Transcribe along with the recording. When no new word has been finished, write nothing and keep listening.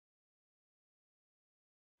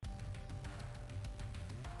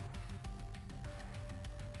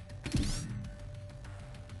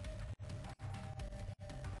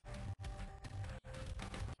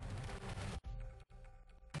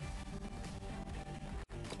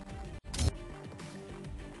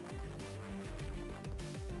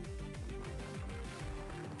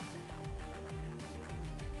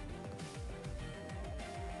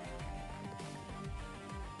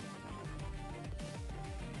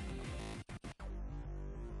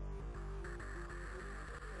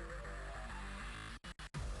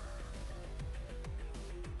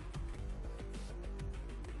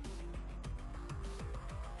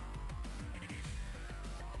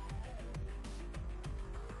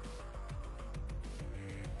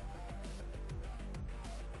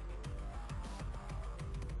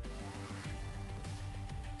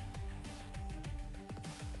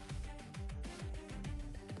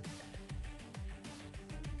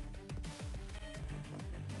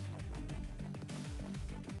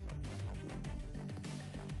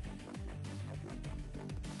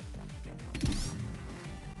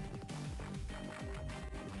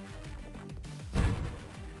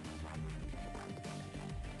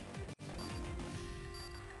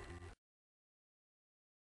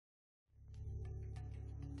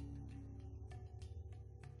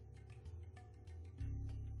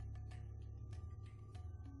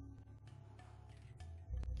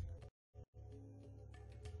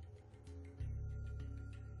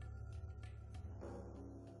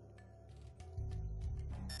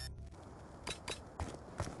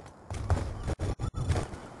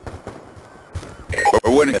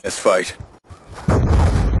We're winning this fight. Lost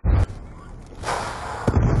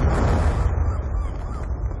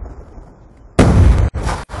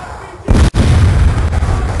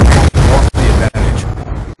the advantage.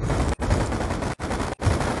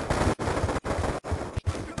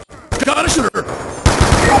 Got a shooter!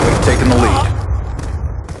 We've taken the lead.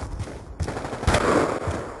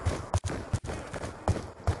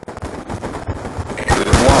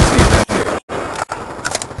 We've lost the advantage.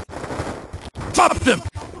 Drop them!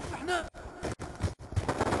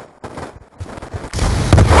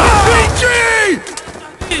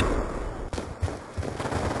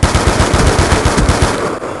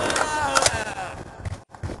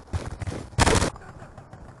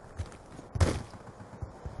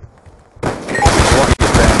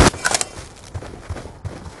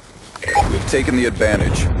 We've taken the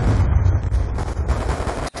advantage.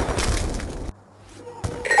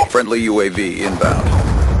 Friendly UAV inbound.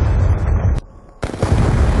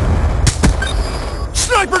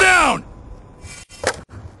 Sniper down!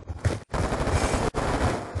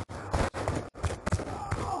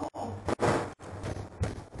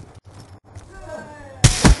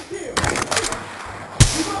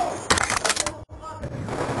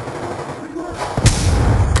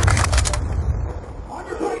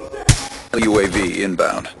 UAV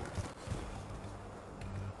inbound.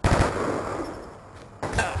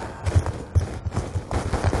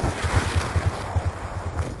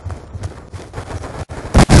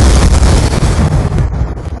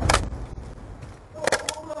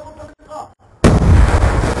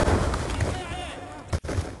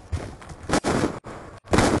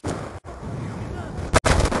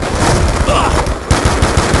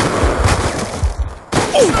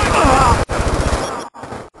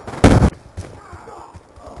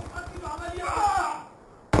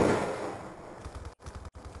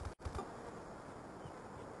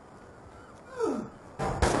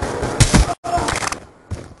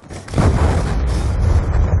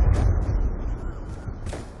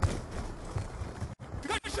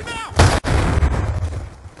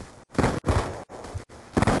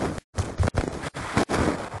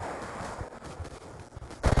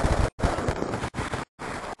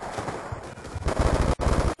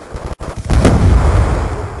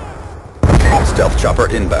 Stealth chopper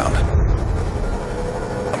inbound.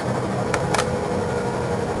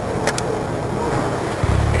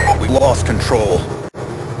 We lost control.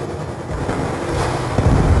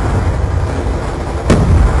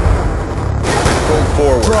 Pull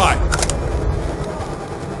forward. Try!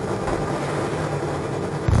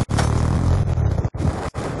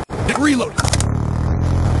 Reload!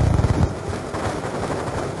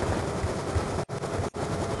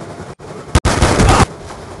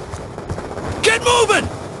 Get moving!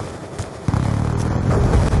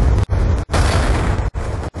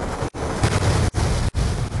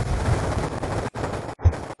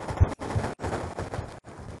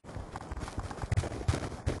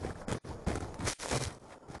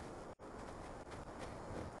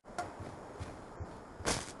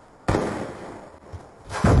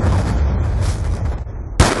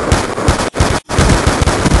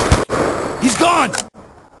 He's gone!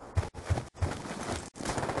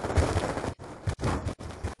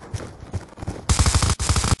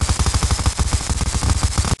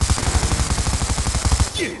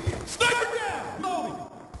 Sniper down!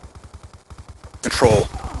 Control.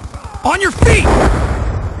 On your feet!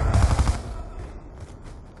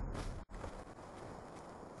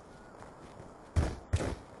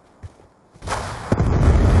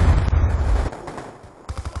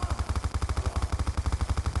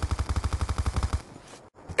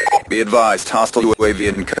 Be advised, hostile UAV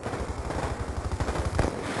in.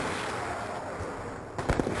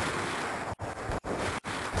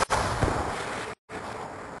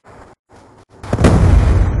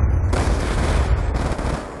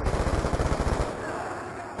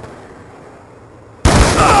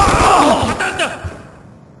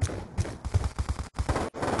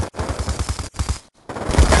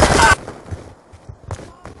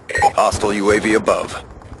 Hostile UAV above.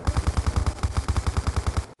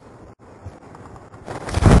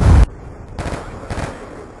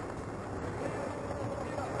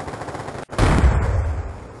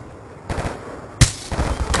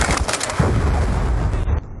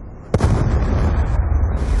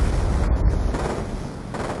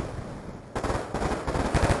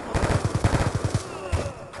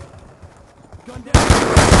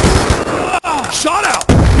 Shot out!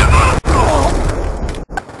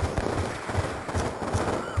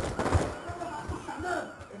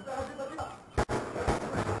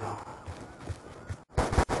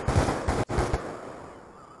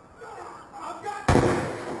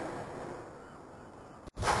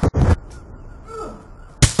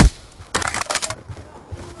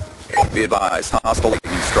 Be advised, hostile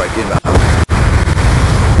lightning strike inbound.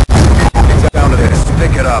 Get down to this.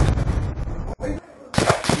 Pick it up.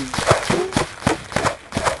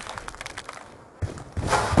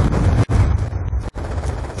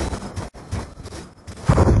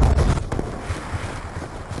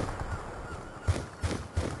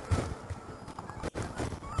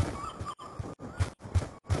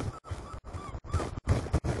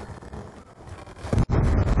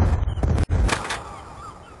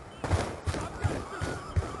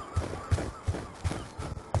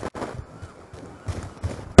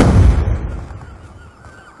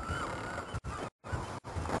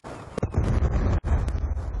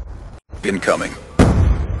 Incoming.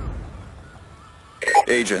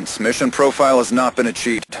 Agents, mission profile has not been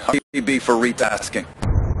achieved. RTB for retasking.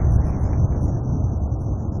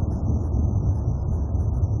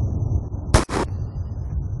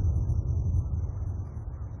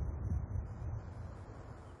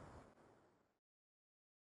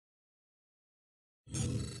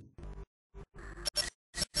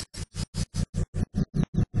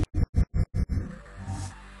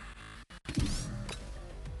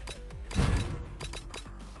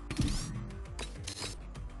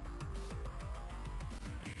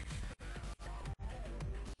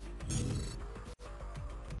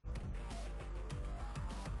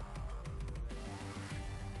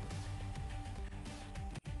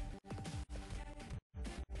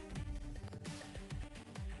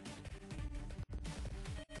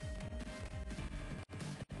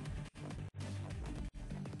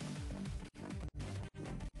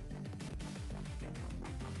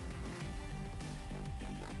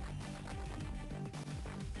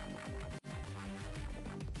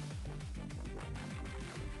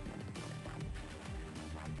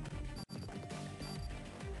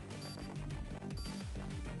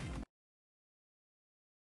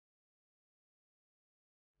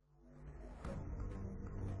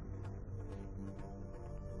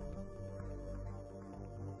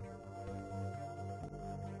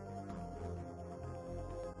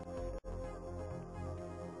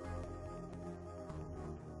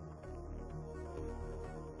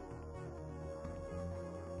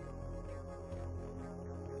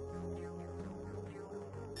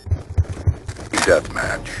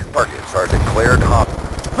 Deathmatch. Targets are declared hostile.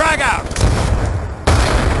 Frag out!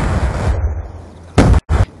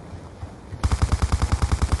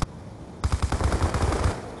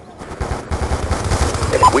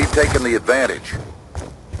 We've taken the advantage.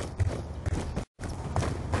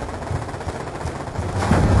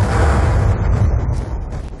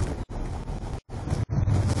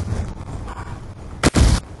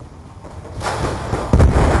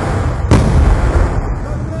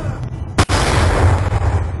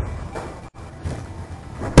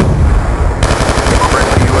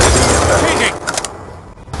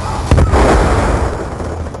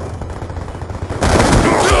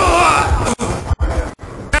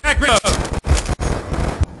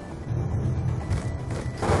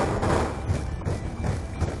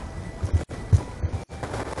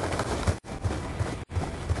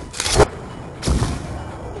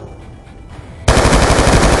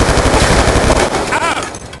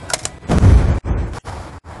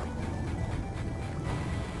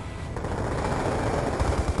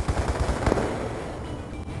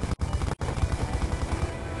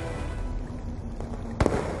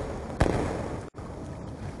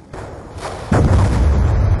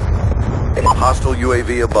 Hostile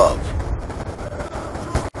UAV above.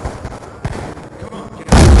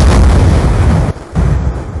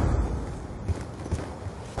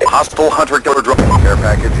 Hostile hunter-killer drone. Care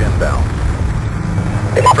package inbound.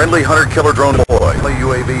 Friendly hunter-killer drone deploy.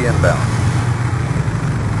 UAV inbound.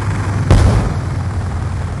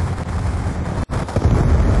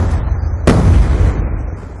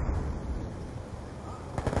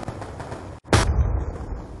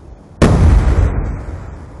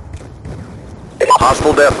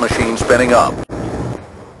 Hostile death machine spinning up.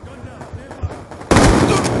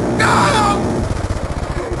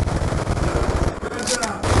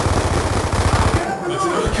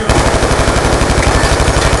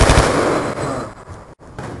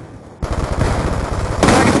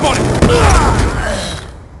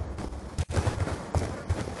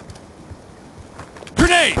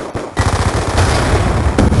 Grenade!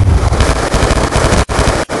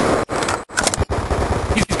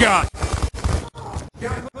 He's gone.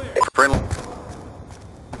 Friendly.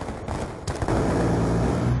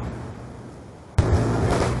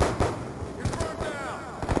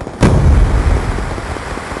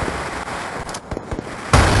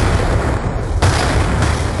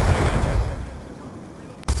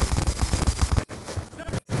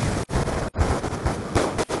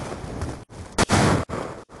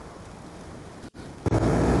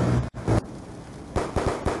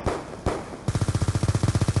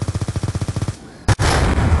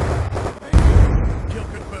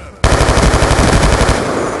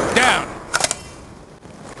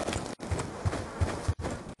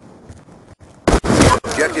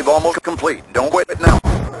 complete. Don't quit now.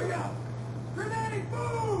 Grenade,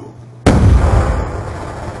 move!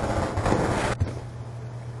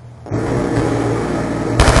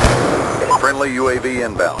 Friendly UAV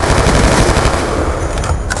inbound.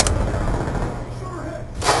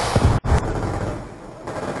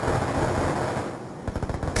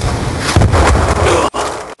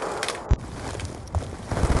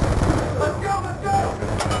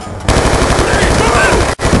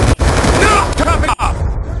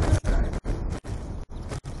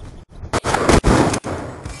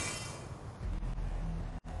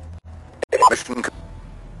 Mission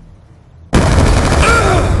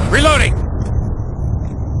Reloading!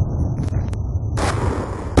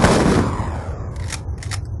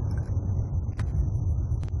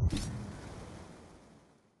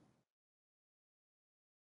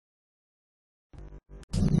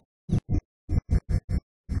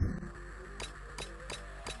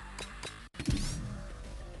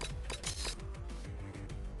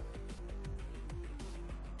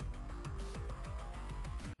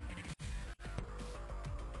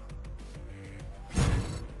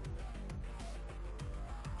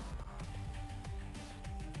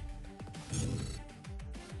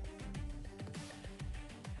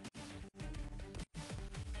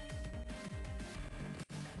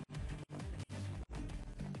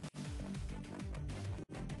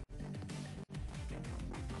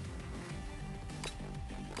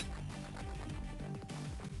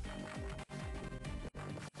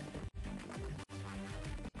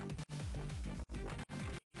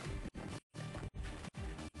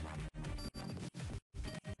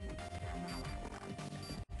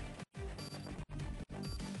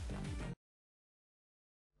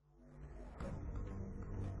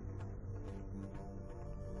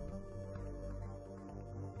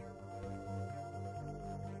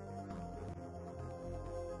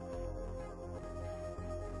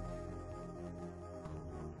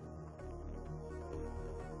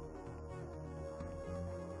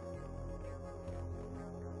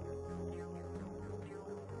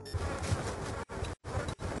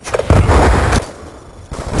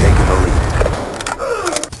 taking the lead.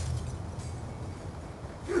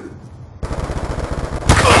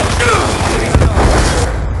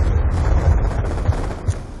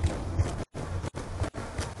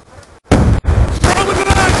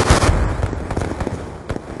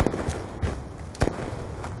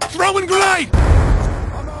 Throwing grenade!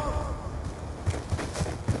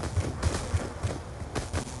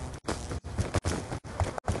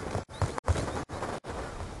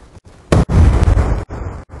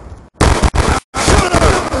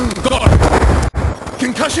 God!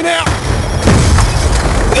 Concussion out!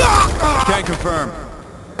 Can confirm.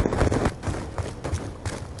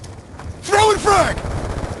 Throwing frag!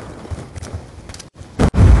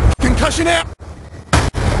 Concussion out!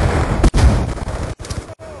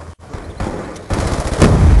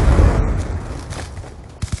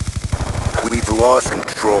 We've lost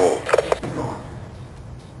control.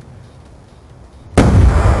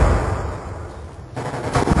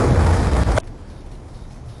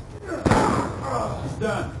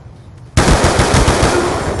 Done.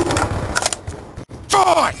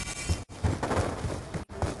 Fire!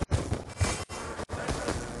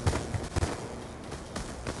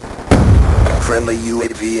 Friendly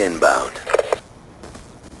UAV inbound.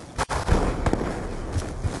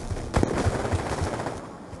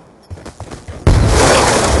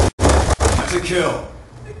 That's a kill.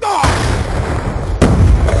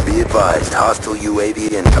 Be advised, hostile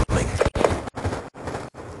UAV incoming.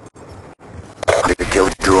 The kill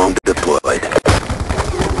drone deployed.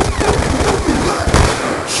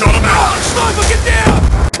 Shut him out! Sniper, get down!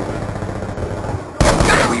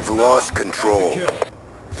 We've lost control.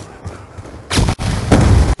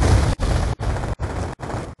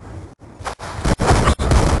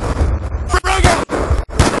 Frag out!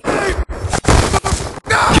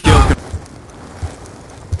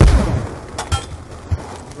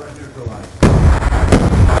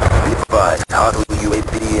 Be advised, hostile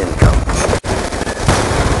UAV incoming.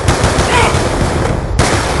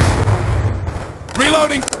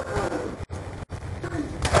 Reloading!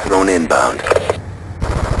 Drone inbound.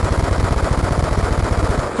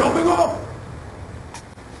 Jumping off!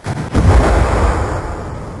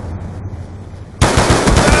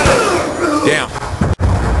 Down.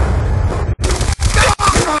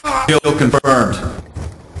 Kill confirmed.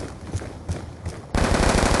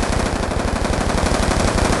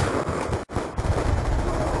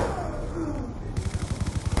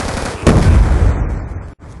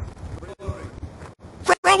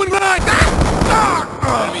 Throwing grenade!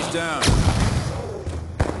 Enemies down.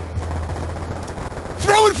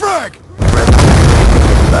 Throwing frag!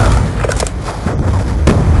 Inbound.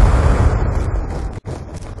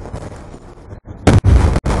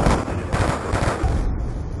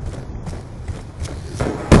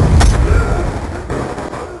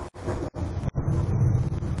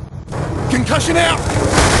 Concussion out!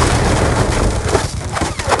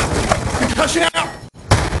 Concussion out!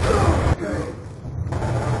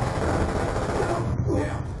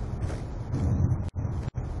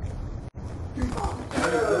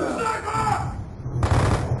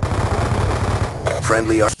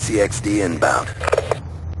 Friendly RCXD inbound.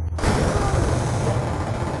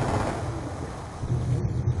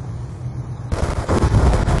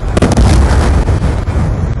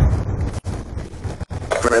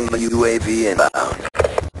 Friendly UAV inbound.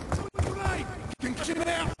 Concussion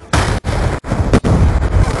out!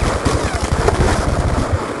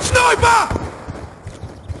 Sniper!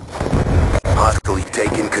 Hostile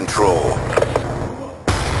taking control.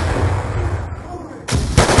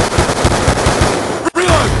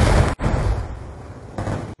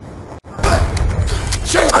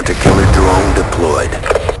 Hunter-killer drone deployed.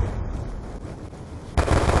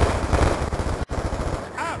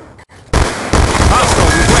 Hostile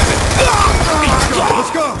with weapon!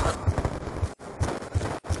 Let's go!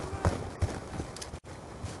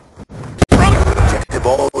 Objective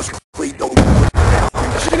almost complete.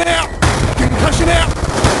 Concussion out! Concussion out!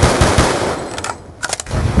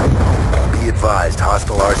 Be advised,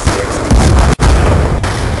 hostile RCXD.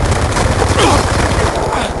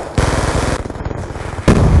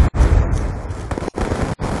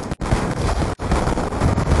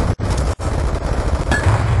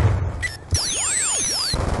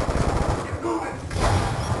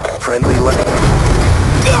 Friendly left.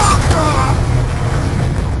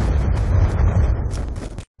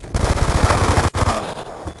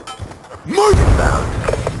 Move! Inbound.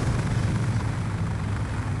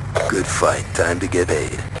 Good fight. Time to get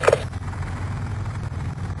paid.